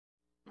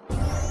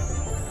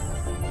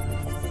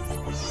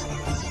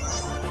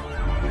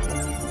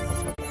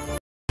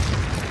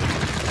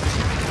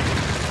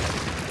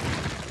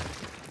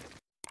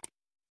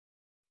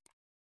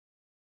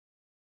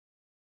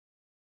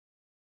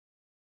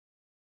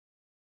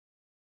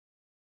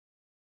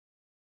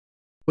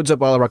What's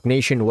up, ALROCK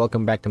Nation?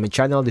 Welcome back to my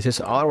channel. This is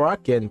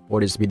ALROCK, and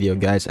for this video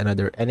guys,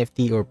 another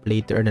NFT or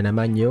play to earn na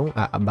naman yung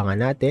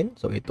aabangan natin.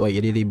 So ito ay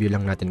i-review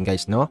lang natin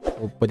guys, no?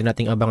 So, pwede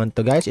nating abangan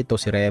to guys. Ito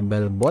si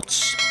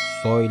rebelbots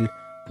Xoil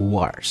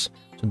Wars.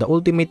 So the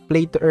ultimate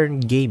play to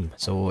earn game.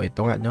 So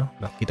ito nga, no?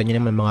 Makita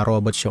nyo naman mga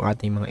robots yung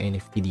ating mga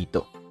NFT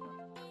dito.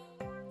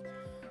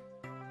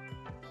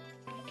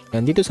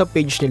 And dito sa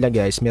page nila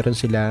guys, meron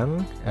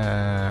silang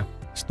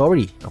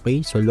story,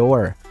 okay? So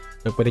lore.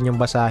 So, pwede nyo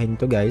basahin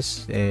to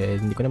guys.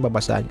 Hindi ko na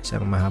babasahin kasi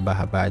ang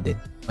mahaba-haba din.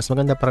 Mas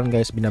maganda pa rin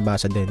guys,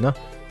 binabasa din, no?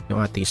 Yung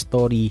ating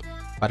story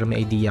para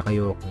may idea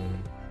kayo kung,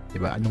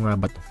 diba, ano nga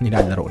ba ito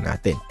nilalaro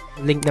natin.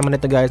 Link naman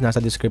ito guys, nasa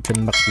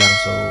description box lang.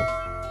 So,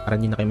 para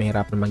hindi na kayo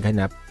mahirapan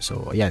maghanap.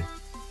 So, ayan.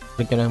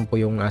 Link na lang po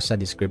yung nasa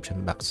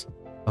description box.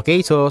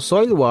 Okay, so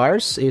Xoil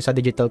Wars is a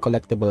digital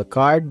collectible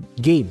card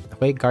game.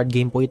 Okay, card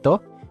game po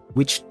ito,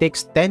 which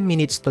takes 10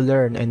 minutes to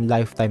learn and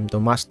lifetime to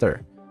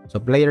master. So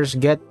players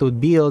get to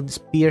build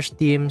spears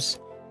teams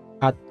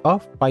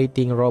of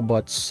fighting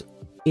robots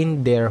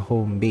in their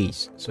home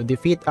base. So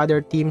defeat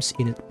other teams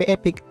in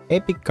epic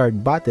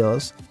card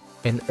battles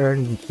and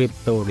earn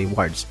crypto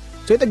rewards.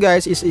 So ito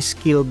guys is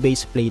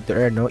skill-based play to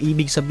earn, no?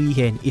 Ibig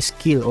sabihin,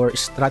 skill or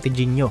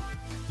strategy nyo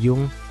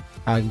yung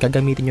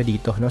gagamitin nyo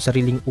dito, no?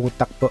 Sariling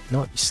utak po,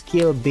 no?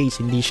 Skill-based,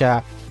 hindi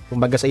siya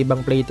kumbaga sa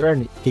ibang play to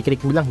earn,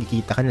 kiklik mo lang,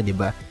 kikita ka na, di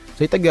ba?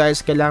 So ito guys,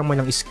 kailangan mo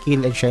ng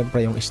skill and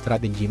syempre yung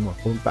strategy mo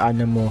kung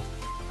paano mo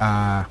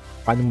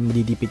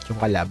madidipit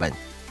yung kalaban.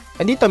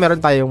 And dito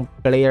meron tayong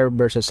player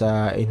versus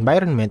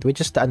environment,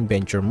 which is the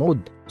adventure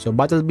mode. So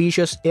battle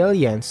vicious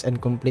aliens and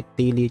complete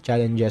daily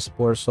challenges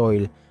for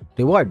Xoil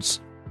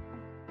rewards.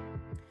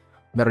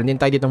 Meron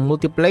din tayo dito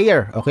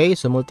multiplayer, okay?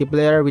 So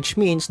multiplayer, which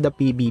means the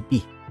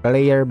PvP,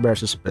 player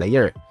versus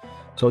player.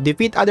 So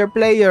defeat other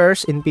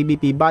players in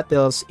PvP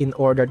battles in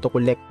order to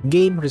collect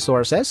game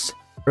resources,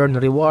 earn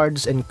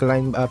rewards, and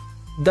climb up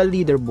the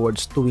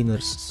leaderboards to win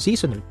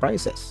seasonal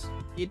prizes.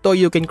 Dito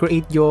you can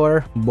create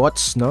your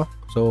bots, no?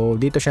 So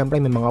dito syempre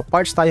may mga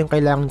parts tayong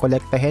kailangan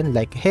kolektahin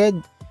like head,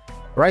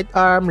 right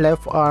arm,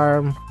 left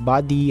arm,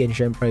 body, and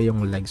syempre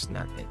yung legs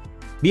natin.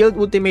 Build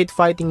ultimate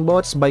fighting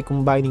bots by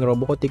combining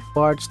robotic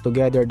parts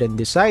together, then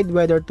decide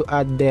whether to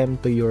add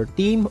them to your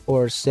team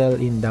or sell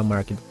in the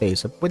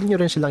marketplace. So pwede nyo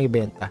rin silang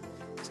ibenta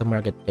sa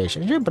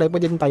marketplace. And syempre,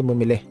 pwede din tayo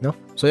bumili, no?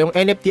 So, yung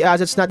NFT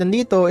assets natin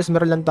dito is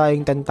meron lang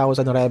tayong 10,000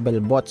 rebel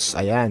bots.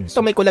 Ayan.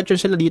 So, may collection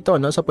sila dito,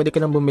 no? So, pwede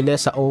ka nang bumili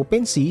sa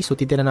OpenSea. So,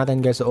 titinan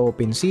natin guys sa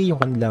OpenSea yung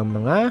kanilang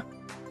mga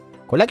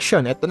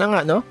collection. Ito na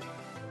nga, no?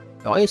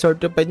 Okay,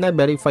 certified na,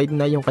 verified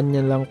na yung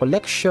kanilang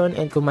collection.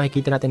 And kung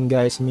makikita natin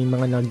guys, may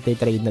mga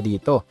nag-trade na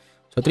dito.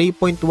 So,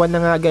 3.1 na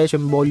nga guys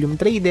yung volume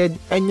traded.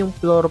 And yung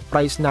floor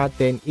price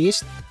natin is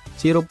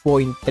 0.3.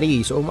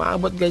 So,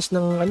 umaabot guys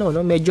ng ano,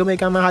 no? Medyo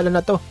may kamahalan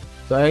na to.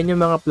 So, ayun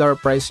yung mga floor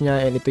price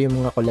niya and ito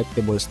yung mga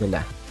collectibles nila.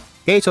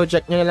 Okay, so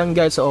check nyo na lang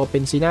guys sa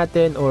OpenSea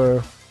natin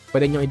or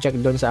pwede nyo i-check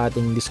doon sa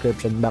ating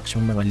description box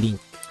yung mga link.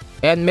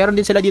 And meron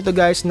din sila dito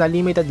guys na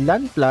limited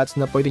land plots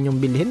na pwede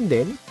nyong bilhin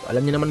din. So,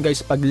 alam nyo naman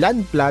guys, pag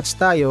land plots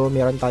tayo,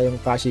 meron tayong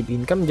passive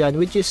income dyan,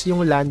 which is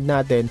yung land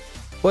natin,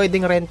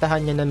 pwedeng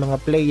rentahan niya ng mga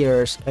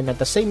players, and at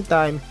the same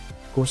time,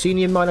 kung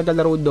sino yung mga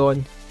naglalaro doon,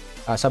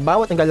 sa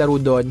bawat naglalaro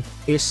doon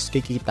is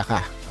kikita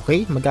ka.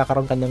 Okay,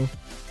 magkakaroon ka ng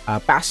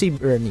passive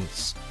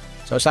earnings.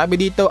 So sabi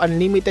dito,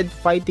 unlimited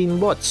fighting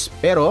bots.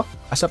 Pero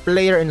as a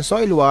player in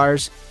Xoil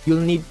Wars, you'll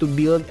need to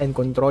build and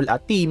control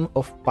a team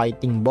of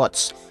fighting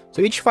bots.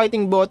 So each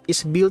fighting bot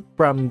is built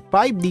from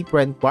 5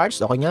 different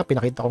parts. Okay nga,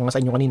 pinakita ko nga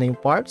sa inyo kanina yung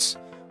parts,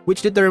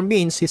 which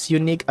determines his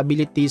unique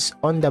abilities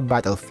on the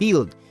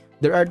battlefield.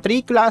 There are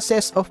 3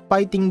 classes of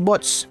fighting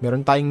bots.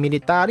 Meron tayong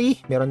military,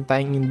 meron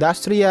tayong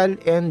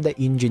industrial, and the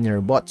engineer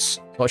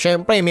bots. So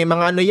syempre, may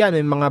mga ano yan,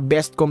 may mga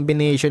best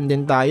combination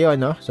din tayo,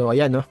 no? So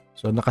ayan, no?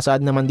 So nakasaad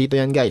naman dito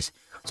yan guys.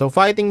 So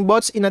fighting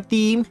bots in a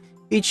team,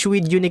 each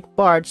with unique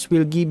parts,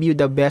 will give you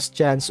the best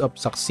chance of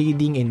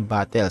succeeding in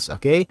battles,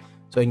 okay?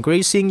 So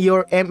increasing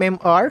your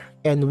MMR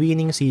and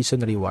winning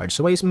season rewards.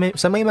 So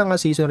may mga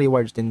season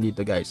rewards din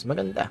dito guys.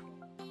 Maganda.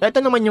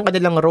 Ito naman yung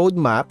kanilang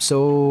roadmap.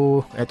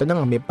 So ito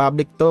na nga, may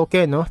public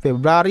token, no?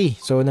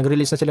 February. So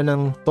nag-release na sila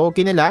ng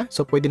token nila.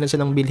 So pwede na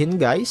silang bilhin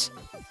guys.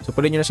 So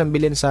pwede nyo na siyang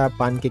bilhin sa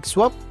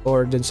PancakeSwap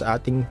or dun sa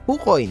ating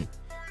𝑃𝑜𝑠𝑡.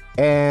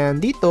 And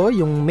dito,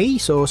 yung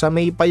May. So, sa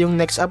May pa yung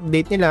next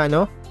update nila,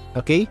 no?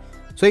 Okay?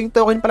 So, yung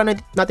token pala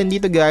natin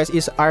dito, guys,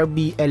 is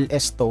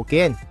RBLS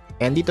token.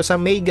 And dito sa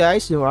May,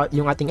 guys,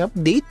 yung ating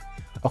update.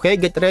 Okay,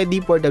 get ready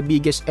for the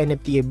biggest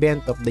NFT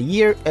event of the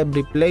year.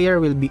 Every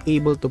player will be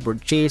able to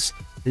purchase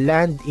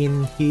land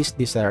in his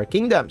desired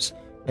kingdoms.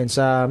 And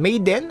sa May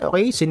din,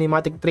 okay,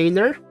 cinematic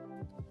trailer.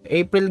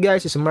 April,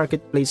 guys, is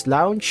marketplace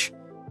launch.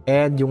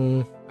 And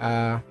yung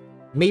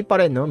May pa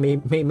rin, no?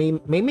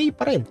 May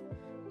pa rin.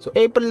 So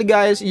April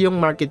guys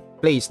yung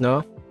marketplace,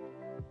 no?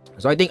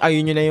 So I think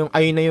ayun na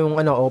yung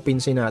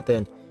OpenSea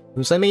natin.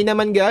 Yung sa May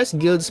naman guys,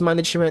 guilds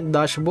management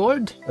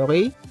dashboard,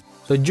 okay?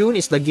 So June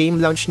is the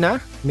game launch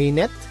na,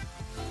 mainnet.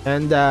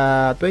 And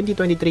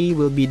 2023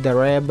 will be the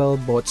Rebel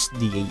Bots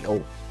DAO.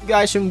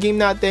 Guys, yung game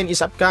natin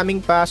is upcoming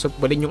pa, so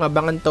pwede nyo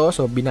abangan to.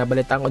 So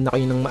binabalitaan ko na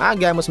kayo ng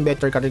maaga, mas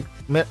better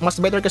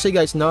kasi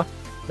guys, no,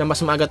 na mas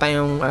maaga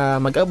tayong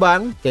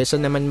mag-abang kaysa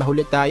naman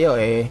mahuli tayo,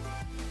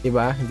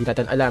 diba? Hindi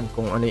natin alam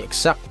kung ano yung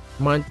exact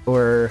month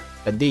or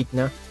the date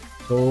na.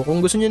 So kung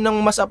gusto niyo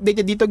ng mas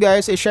updated dito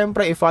guys,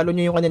 syempre i-follow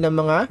niyo yung kanilang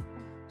mga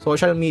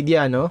social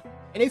media, no?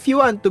 And if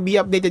you want to be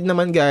updated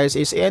naman guys,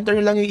 is enter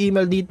nyo lang yung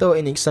email dito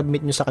and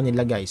i-submit nyo sa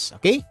kanila guys,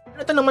 okay?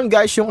 Ito naman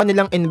guys yung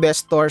kanilang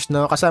investors,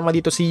 no? Kasama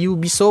dito si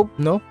Ubisoft,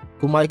 no?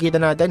 Kung makikita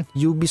natin,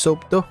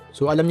 Ubisoft to.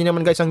 So alam niyo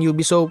naman guys, ang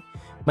Ubisoft,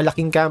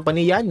 malaking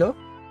company yan, no?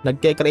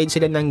 Nagke-create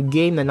sila ng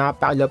game na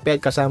napakalupit.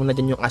 Kasama na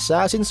din yung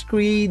Assassin's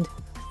Creed,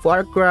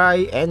 Far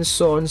Cry, and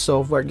so on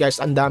so forth guys.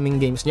 Ang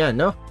daming games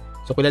niyan, no?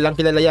 So kilalang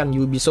kilala yan,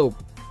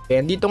 Ubisoft.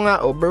 And dito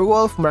nga,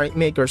 Overwolf,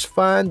 Makers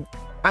Fund,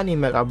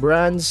 Animal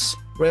Brands,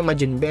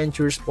 Reimagine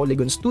Ventures,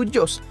 Polygon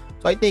Studios.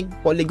 So I think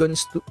Polygon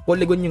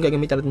yung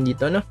gagamitan natin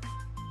dito, no?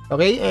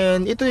 Okay,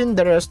 and ito yung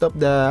the rest of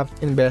the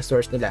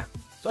investors nila.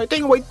 So ito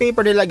yung white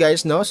paper nila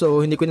guys, no?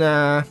 So hindi ko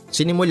na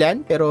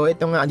sinimulan, pero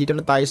ito nga, dito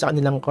na tayo sa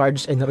kanilang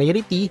cards and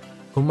rarity.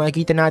 Kung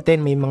makikita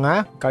natin, may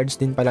mga cards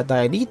din pala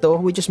tayo dito,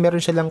 which is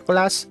meron silang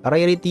class,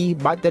 rarity,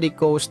 battery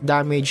cost,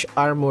 damage,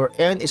 armor,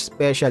 and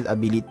special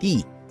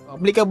ability.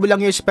 Applicable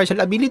lang yung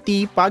special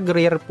ability pag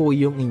rare po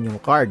yung inyong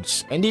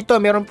cards. And dito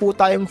meron po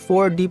tayong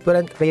 4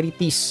 different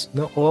rarities,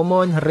 no?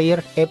 Common,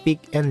 rare, epic,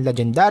 and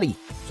legendary.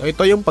 So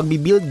ito yung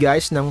pagbibuild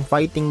guys ng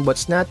fighting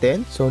bots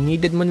natin. So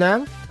needed mo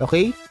lang,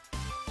 okay?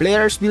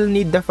 Players will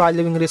need the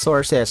following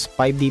resources,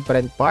 5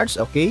 different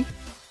parts, okay?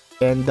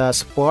 And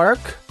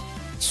spark,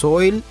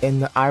 soil,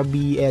 and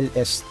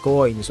RBLS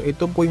coin. So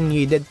ito po yung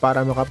needed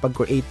para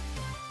makapag-create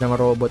ng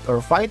robot or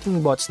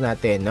fighting bots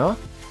natin, no?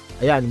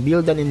 Ayan,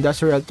 build an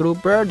industrial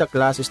trooper. The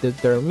class is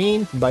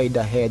determined by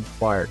the head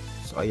part.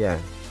 So, ayan.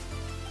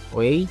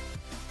 Okay.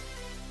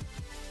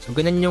 So,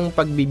 ganun yung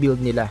pagbibuild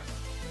nila.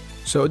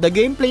 So, the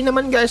gameplay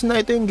naman guys,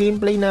 na ito yung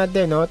gameplay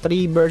natin, no?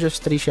 3 versus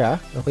 3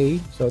 siya. Okay.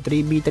 So,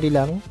 3v3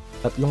 lang.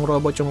 3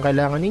 robot yung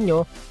kailangan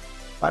ninyo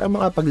para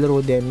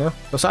makapaglaro din, no?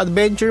 So, sa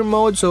adventure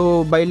mode,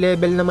 so, by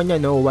level naman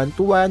yan, no?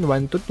 1-1,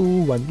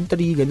 1-2,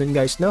 1-3, ganun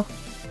guys, no?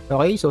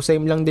 Okay. So,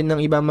 same lang din ng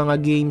ibang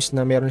mga games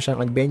na meron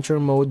siyang adventure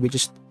mode, which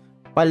is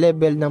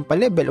pa-level ng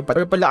pa-level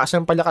o palakas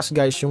ng palakas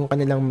guys yung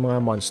kanilang mga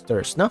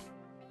monsters, no?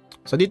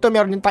 So dito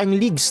meron din tayong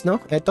leagues,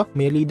 no? Ito,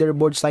 may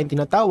leaderboards tayong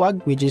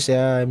tinatawag, which is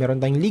meron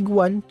tayong League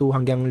 1 to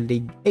hanggang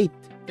League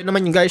 8. Ito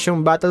naman yung guys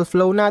yung battle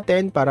flow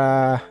natin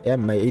para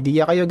ayan, may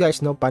idea kayo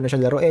guys, no? Paano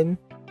siya laruin.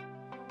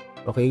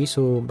 Okay,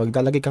 so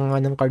paglalagay ka nga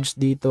ng cards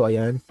dito,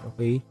 ayan,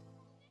 okay.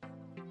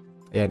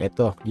 Ayan,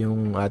 ito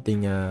yung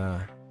ating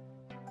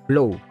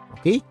flow.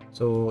 Okay?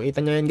 So, kita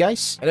nyo yan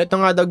guys. And ito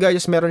nga daw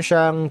guys, meron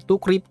siyang 2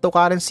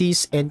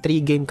 cryptocurrencies and 3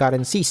 game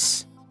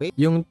currencies. Okay?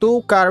 Yung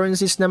 2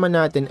 currencies naman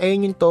natin,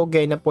 ayun yung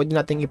token na pwede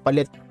natin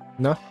ipalit,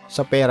 no?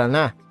 Sa pera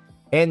na.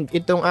 And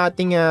itong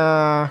ating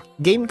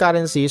game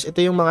currencies,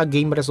 ito yung mga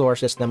game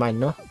resources naman,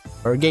 no?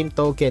 Or game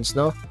tokens,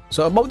 no?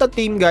 So, about the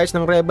team guys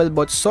ng Rebel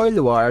Bots Xoil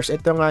Wars,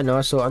 ito nga,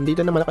 no? So,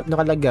 andito naman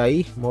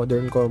nakalagay,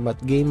 Modern Combat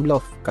Game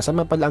Loft.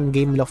 Kasama pala ang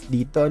Game Loft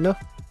dito, no?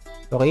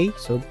 Okay,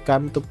 so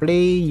come to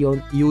play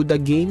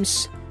Yuda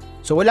Games.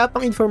 So wala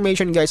pang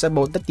information guys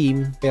about the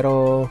team,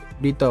 pero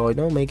dito,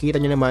 no, makikita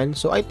nyo naman.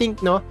 So I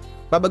think, no,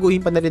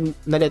 babaguhin pa na rin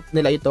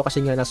nila ito kasi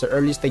nga nasa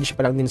early stage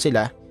pa lang din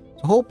sila.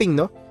 So hoping,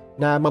 no,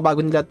 na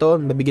mabago nila to,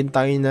 mabigyan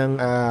tayo ng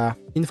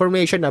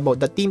information about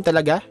the team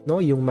talaga,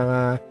 no, yung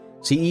mga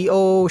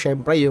CEO,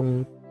 syempre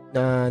yung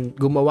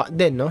gumawa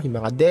din, no, yung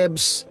mga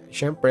devs,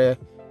 syempre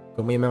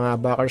kung may mga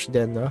backers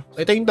din, no.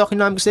 So ito yung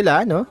tokenomics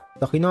nila, no.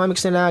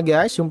 Tokenomics nila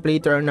guys, yung play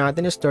to earn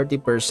natin is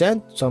 30%.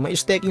 So may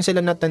staking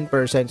sila na 10%.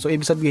 So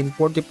ibig sabihin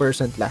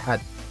 40%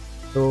 lahat.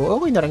 So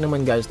okay na rin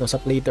naman guys, no,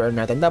 sa play to earn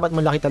natin. Dapat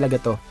malaki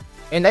talaga to.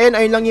 And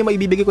ayun lang yung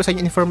maibibigay ko sa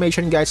inyo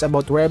information guys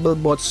about Rebel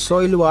Bots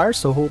Xoil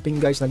Wars. So hoping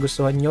guys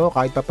nagustuhan nyo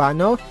kahit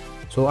papano.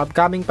 So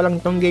upcoming pa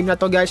lang itong game na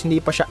to guys, hindi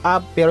pa siya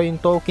up. Pero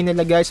yung token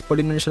nila guys,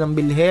 pwede na silang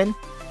bilhin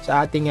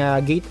sa ating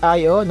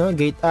Gate.io, no,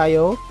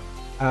 Gate.io,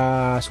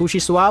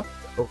 Sushi Swap.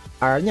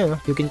 No?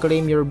 You can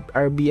claim your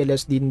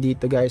RBLS din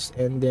dito guys,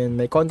 and then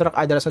may contract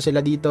address na sila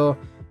dito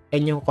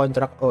and yung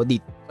contract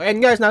audit. So and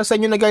guys, nasa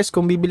inyo na guys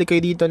kung bibili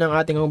kayo dito ng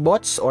ating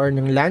bots or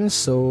ng lands.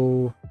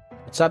 So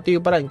it's up to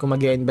you pa rin kung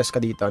mag-invest ka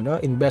dito, no?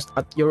 Invest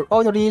at your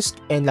own risk,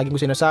 and lagi ko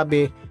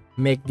sinasabi,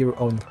 make your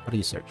own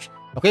research.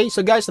 Okay,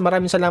 so guys,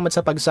 maraming salamat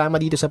sa pagsama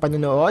dito sa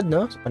panonood,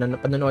 no? Sa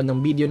panonood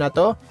ng video na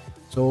to.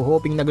 So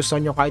hoping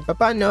nagustuhan nyo kahit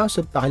papano.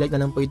 So pakilike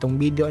na lang po itong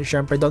video, and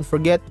syempre don't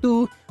forget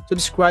to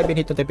subscribe and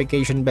hit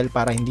notification bell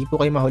para hindi po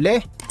kayo mahuli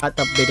at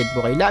updated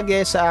po kayo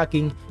lagi sa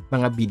aking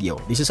mga video.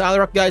 This is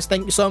ALROCK guys.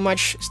 Thank you so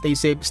much. Stay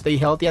safe, stay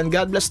healthy, and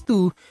God bless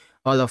to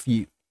all of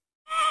you.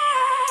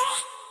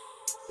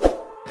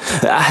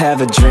 I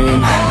have a dream,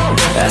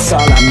 that's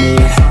all I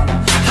need.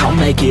 I'll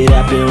make it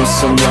happen with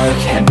some work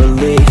and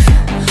belief.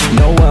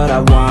 Know what I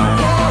want,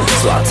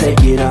 so I'll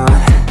take it on.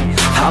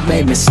 I'll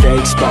make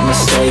mistakes, but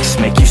mistakes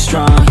make you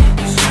strong.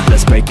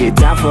 Let's break it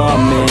down for a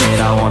minute.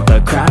 I want the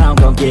crown, I'm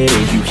gon' get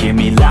it. You hear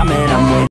me loud, man, I'm winning.